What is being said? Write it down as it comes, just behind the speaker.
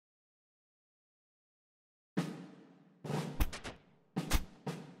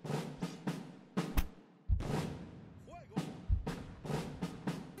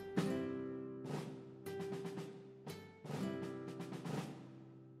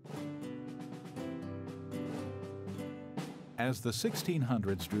As the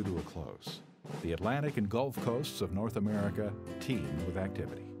 1600s drew to a close, the Atlantic and Gulf coasts of North America teemed with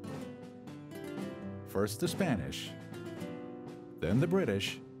activity. First the Spanish, then the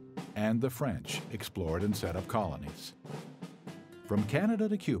British, and the French explored and set up colonies. From Canada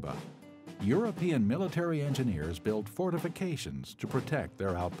to Cuba, European military engineers built fortifications to protect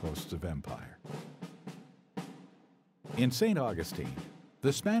their outposts of empire. In St. Augustine,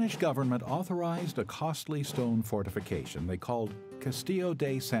 the Spanish government authorized a costly stone fortification they called Castillo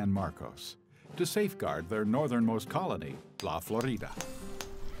de San Marcos to safeguard their northernmost colony, La Florida.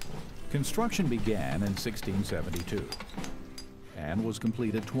 Construction began in 1672 and was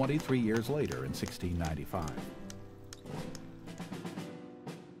completed 23 years later in 1695.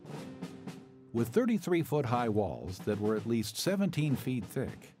 With 33-foot-high walls that were at least 17 feet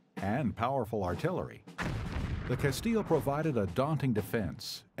thick and powerful artillery, the Castillo provided a daunting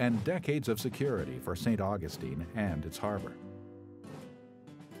defense and decades of security for St. Augustine and its harbor.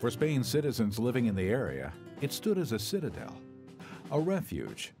 For Spain's citizens living in the area, it stood as a citadel, a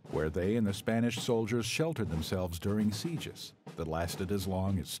refuge where they and the Spanish soldiers sheltered themselves during sieges that lasted as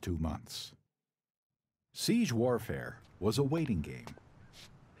long as 2 months. Siege warfare was a waiting game.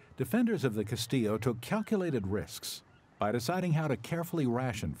 Defenders of the Castillo took calculated risks by deciding how to carefully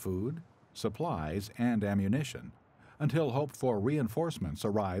ration food, supplies, and ammunition until hoped-for reinforcements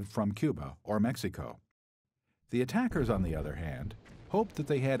arrived from Cuba or Mexico. The attackers, on the other hand, hoped that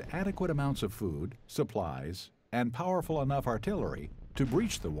they had adequate amounts of food, supplies, and powerful enough artillery to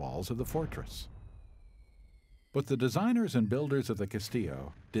breach the walls of the fortress. But the designers and builders of the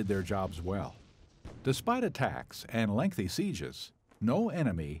Castillo did their jobs well. Despite attacks and lengthy sieges, no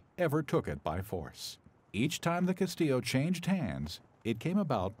enemy ever took it by force. Each time the Castillo changed hands, it came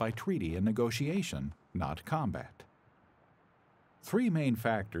about by treaty and negotiation, not combat. 3 main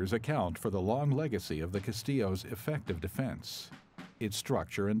factors account for the long legacy of the Castillo's effective defense: its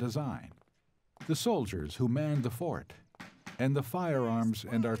structure and design, the soldiers who manned the fort, and the firearms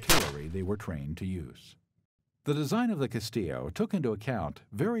and artillery they were trained to use. The design of the Castillo took into account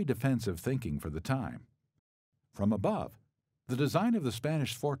very defensive thinking for the time. From above, the design of the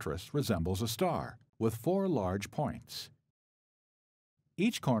Spanish fortress resembles a star with 4 large points.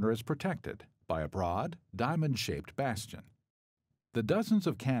 Each corner is protected by a broad, diamond-shaped bastion. The dozens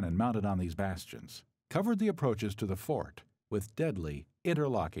of cannon mounted on these bastions covered the approaches to the fort with deadly,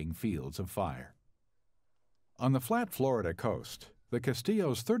 interlocking fields of fire. On the flat Florida coast, the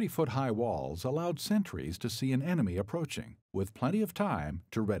Castillo's 30-foot-high walls allowed sentries to see an enemy approaching, with plenty of time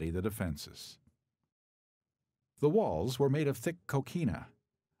to ready the defenses. The walls were made of thick coquina,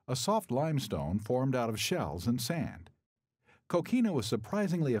 a soft limestone formed out of shells and sand. Coquina was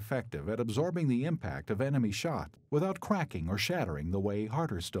surprisingly effective at absorbing the impact of enemy shot without cracking or shattering the way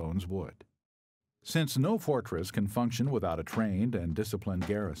harder stones would. Since no fortress can function without a trained and disciplined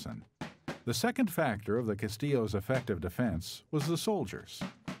garrison, the second factor of the Castillo's effective defense was the soldiers.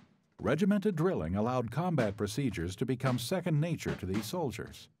 Regimented drilling allowed combat procedures to become second nature to these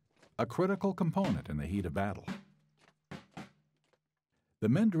soldiers, a critical component in the heat of battle. The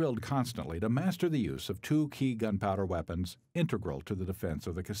men drilled constantly to master the use of 2 key gunpowder weapons integral to the defense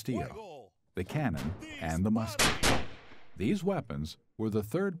of the Castillo: the cannon and the musket. These weapons were the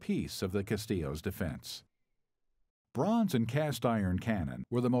third piece of the Castillo's defense. Bronze and cast iron cannon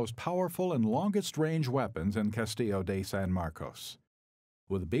were the most powerful and longest-range weapons in Castillo de San Marcos.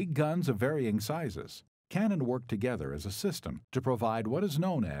 With big guns of varying sizes, cannon worked together as a system to provide what is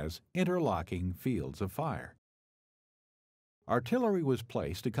known as interlocking fields of fire. Artillery was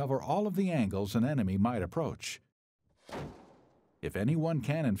placed to cover all of the angles an enemy might approach. If any one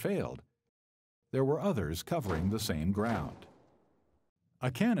cannon failed, there were others covering the same ground.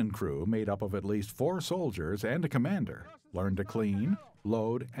 A cannon crew made up of at least 4 soldiers and a commander learned to clean,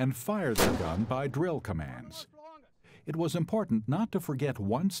 load, and fire their gun by drill commands. It was important not to forget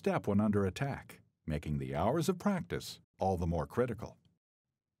one step when under attack, making the hours of practice all the more critical.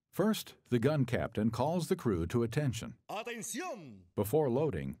 First, the gun captain calls the crew to attention. Atención! Before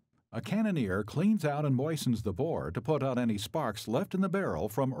loading, a cannoneer cleans out and moistens the bore to put out any sparks left in the barrel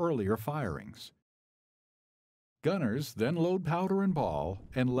from earlier firings. Gunners then load powder and ball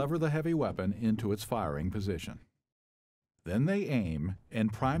and lever the heavy weapon into its firing position. Then they aim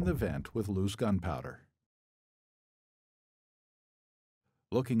and prime the vent with loose gunpowder.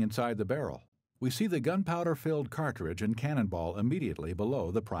 Looking inside the barrel, we see the gunpowder-filled cartridge and cannonball immediately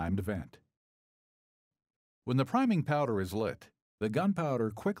below the primed vent. When the priming powder is lit, the gunpowder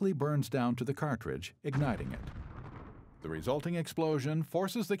quickly burns down to the cartridge, igniting it. The resulting explosion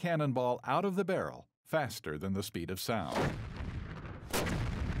forces the cannonball out of the barrel faster than the speed of sound.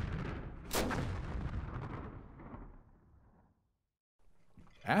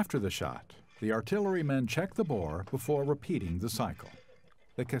 After the shot, the artillerymen checked the bore before repeating the cycle.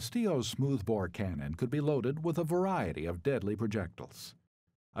 The Castillo's smoothbore cannon could be loaded with a variety of deadly projectiles.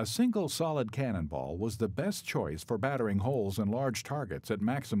 A single solid cannonball was the best choice for battering holes in large targets at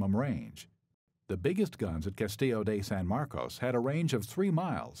maximum range. The biggest guns at Castillo de San Marcos had a range of 3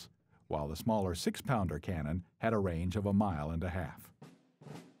 miles, while the smaller 6-pounder cannon had a range of 1.5 miles.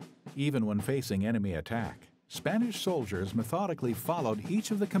 Even when facing enemy attack, Spanish soldiers methodically followed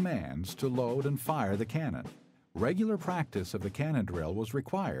each of the commands to load and fire the cannon. Regular practice of the cannon drill was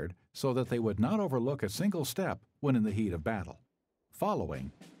required so that they would not overlook a single step when in the heat of battle.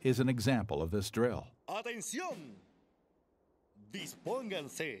 Following is an example of this drill. ¡Atención!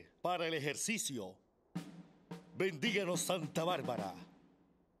 Dispónganse para el ejercicio. Bendíganos Santa Bárbara.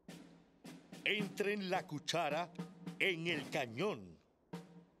 Entren la cuchara en el cañón.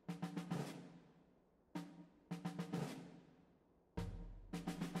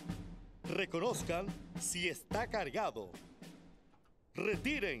 Reconozcan si está cargado.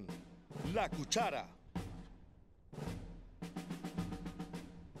 Retiren la cuchara.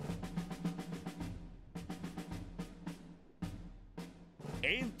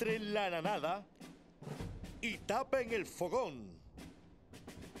 Entren la nanada y tapen el fogón.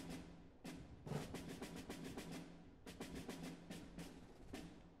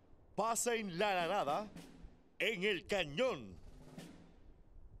 Pasen la nanada en el cañón.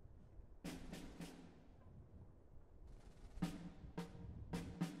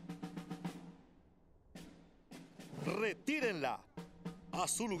 Retírenla a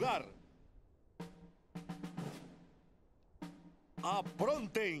su lugar.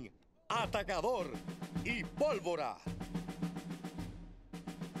 Apronten atacador y pólvora.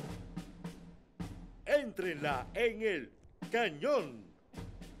 Éntrenla en el cañón.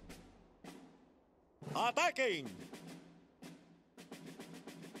 ¡Ataquen!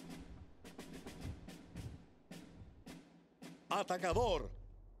 Atacador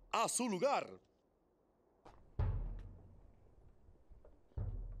a su lugar.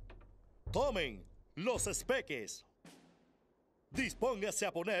 Tomen los espeques. Dispóngase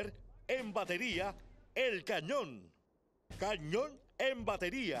a poner en batería el cañón. Cañón en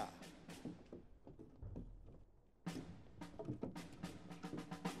batería.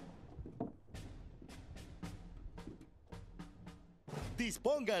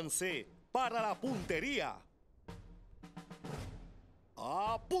 Dispónganse para la puntería.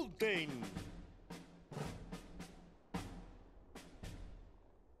 ¡Apunten!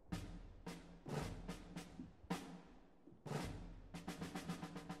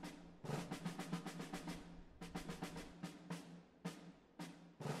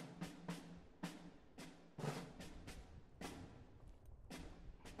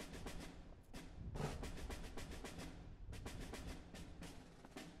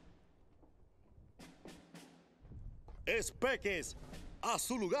 Espeques a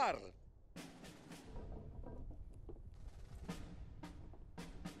su lugar.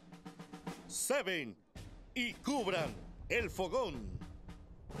 Ceben y cubran el fogón.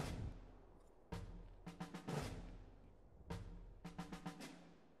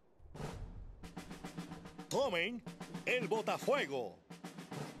 Tomen el botafuego.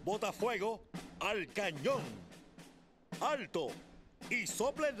 Botafuego al cañón. Alto y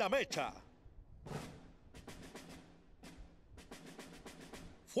soplen la mecha.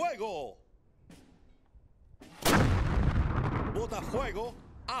 ¡Fuego! Botafuego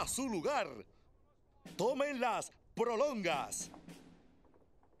a su lugar. Tomen las prolongas.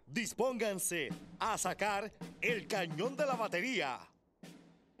 Dispónganse a sacar el cañón de la batería.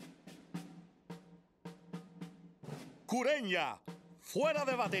 Cureña, fuera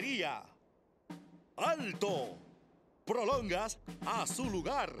de batería. Alto. Prolongas a su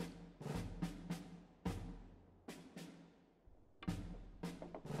lugar.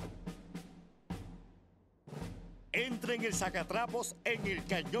 Entren el sacatrapos en el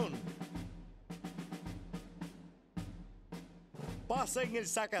cañón. Pasen el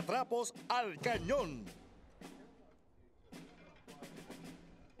sacatrapos al cañón.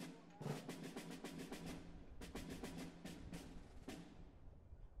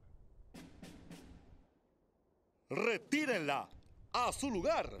 Retírenla a su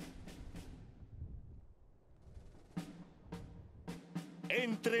lugar.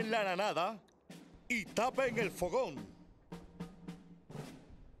 Entren la nanada y tapen el fogón.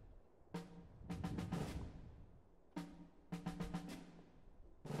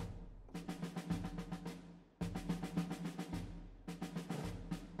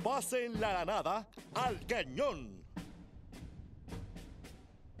 Pasen la granada al cañón.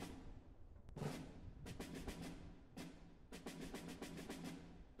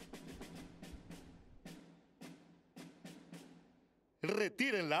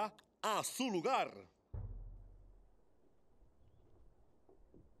 retírenla a su lugar.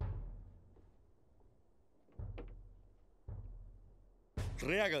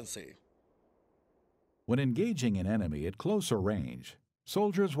 Reháganse. When engaging an enemy at closer range,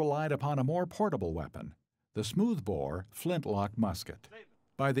 soldiers relied upon a more portable weapon, the smoothbore flintlock musket.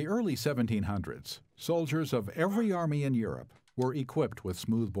 By the early 1700s, soldiers of every army in Europe were equipped with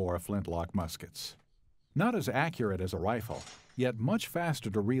smoothbore flintlock muskets. Not as accurate as a rifle, yet much faster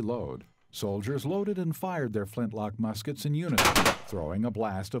to reload, soldiers loaded and fired their flintlock muskets in unison, throwing a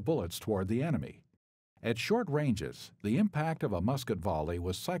blast of bullets toward the enemy. At short ranges, the impact of a musket volley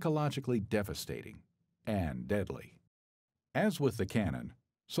was psychologically devastating and deadly. As with the cannon,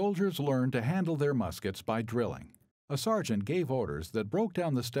 soldiers learned to handle their muskets by drilling. A sergeant gave orders that broke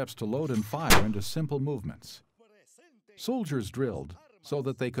down the steps to load and fire into simple movements. Soldiers drilled so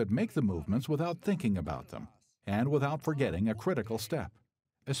that they could make the movements without thinking about them and without forgetting a critical step,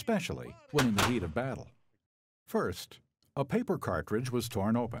 especially when in the heat of battle. First, a paper cartridge was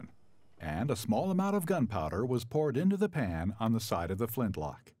torn open, and a small amount of gunpowder was poured into the pan on the side of the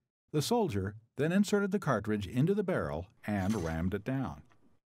flintlock. The soldier then inserted the cartridge into the barrel and rammed it down.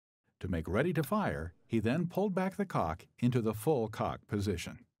 To make ready to fire, he then pulled back the cock into the full cock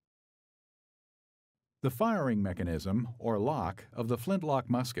position. The firing mechanism, or lock, of the flintlock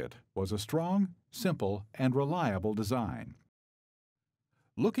musket was a strong, simple, and reliable design.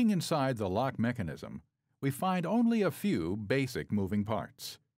 Looking inside the lock mechanism, we find only a few basic moving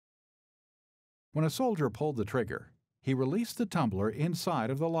parts. When a soldier pulled the trigger, he released the tumbler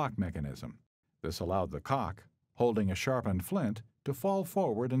inside of the lock mechanism. This allowed the cock, holding a sharpened flint, to fall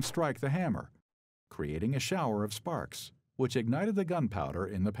forward and strike the hammer, creating a shower of sparks, which ignited the gunpowder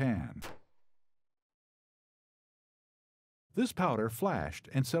in the pan. This powder flashed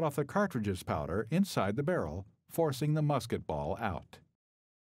and set off the cartridge's powder inside the barrel, forcing the musket ball out.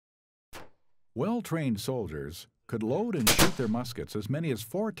 Well-trained soldiers could load and shoot their muskets as many as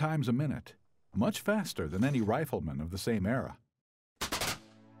 4 times a minute, much faster than any rifleman of the same era.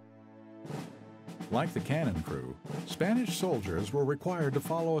 Like the cannon crew, Spanish soldiers were required to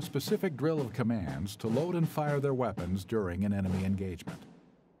follow a specific drill of commands to load and fire their weapons during an enemy engagement.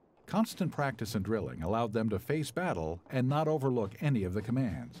 Constant practice and drilling allowed them to face battle and not overlook any of the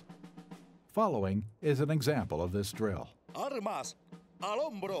commands. Following is an example of this drill. Armas al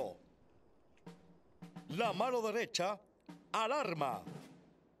hombro. La mano derecha al arma.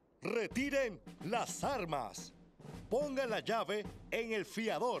 Retiren las armas. Pongan la llave en el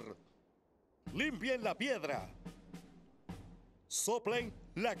fiador. Limpien la piedra. Soplen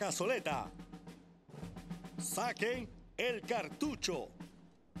la cazoleta. Saquen el cartucho.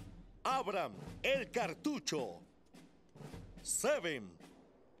 Abran el cartucho. Ceben.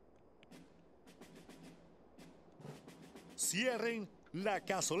 Cierren la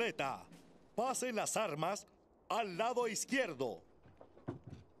cazoleta. Pasen las armas al lado izquierdo.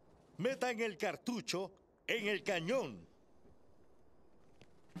 Metan el cartucho en el cañón.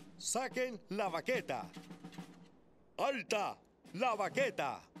 Saquen la baqueta. Alta la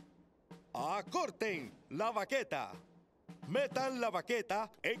baqueta. Acorten la baqueta. Metan la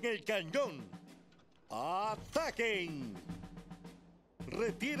baqueta en el cañón. ¡Ataquen!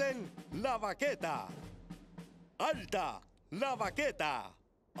 Retiren la baqueta. Alta la baqueta.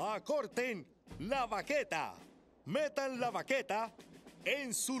 Acorten la baqueta. Metan la baqueta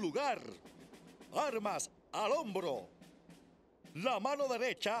en su lugar. Armas al hombro. La mano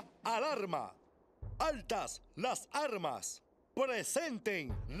derecha al arma. Altas las armas.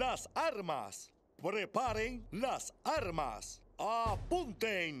 Presenten las armas. Preparen las armas.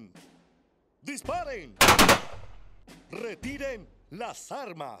 Apunten. Disparen. Retiren las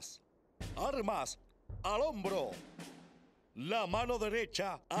armas. Armas al hombro. La mano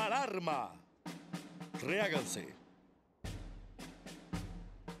derecha al arma. Reháganse.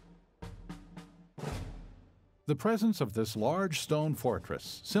 The presence of this large stone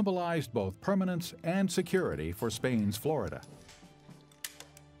fortress symbolized both permanence and security for Spain's Florida.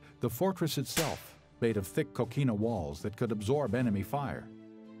 The fortress itself, made of thick coquina walls that could absorb enemy fire.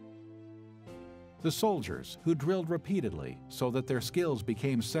 The soldiers, who drilled repeatedly so that their skills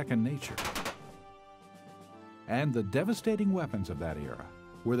became second nature. And the devastating weapons of that era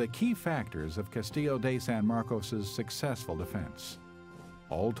were the key factors of Castillo de San Marcos' successful defense.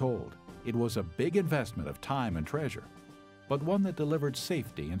 All told, it was a big investment of time and treasure, but one that delivered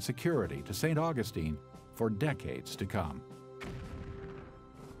safety and security to St. Augustine for decades to come.